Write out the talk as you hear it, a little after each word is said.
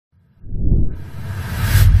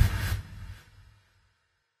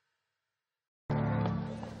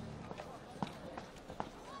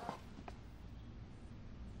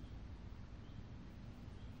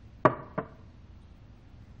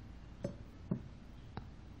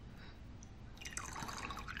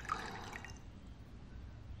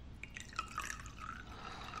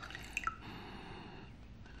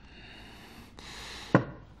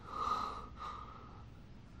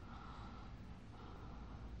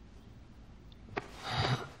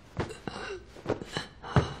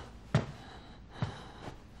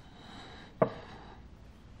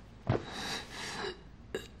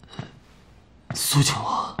苏景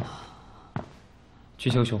王，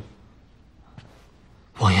君修兄，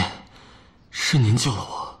王爷，是您救了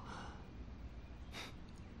我。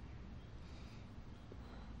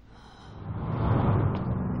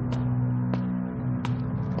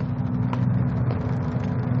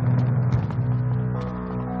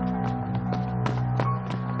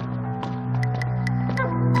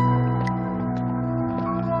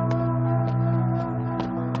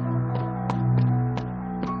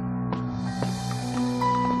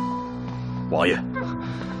 王爷，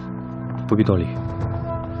不必多礼。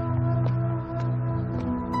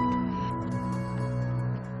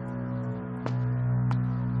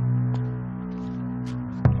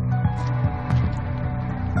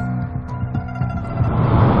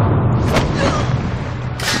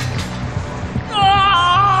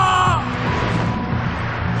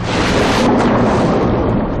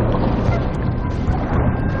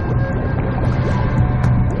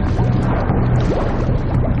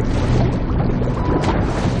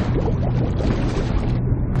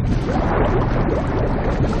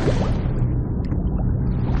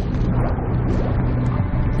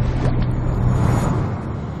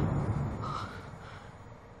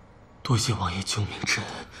多谢王爷救命之恩。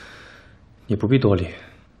你不必多礼。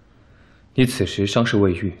你此时伤势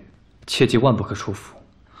未愈，切记万不可出府。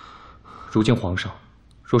如今皇上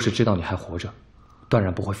若是知道你还活着，断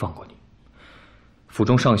然不会放过你。府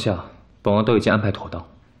中上下，本王都已经安排妥当，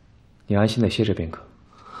你安心的歇着便可。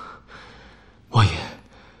王爷，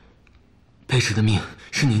卑职的命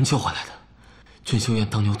是您救回来的，俊修愿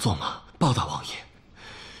当牛做马报答王爷。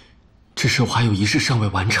只是我还有一事尚未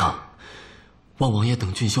完成。 望王爷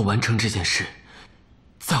等俊修完成这件事，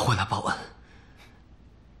再回来报恩。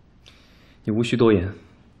你无需多言，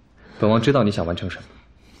本王知道你想完成什么。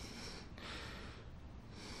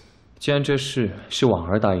既然这事是婉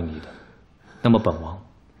儿答应你的，那么本王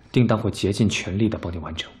定当会竭尽全力的帮你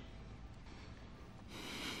完成。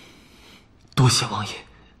多谢王爷。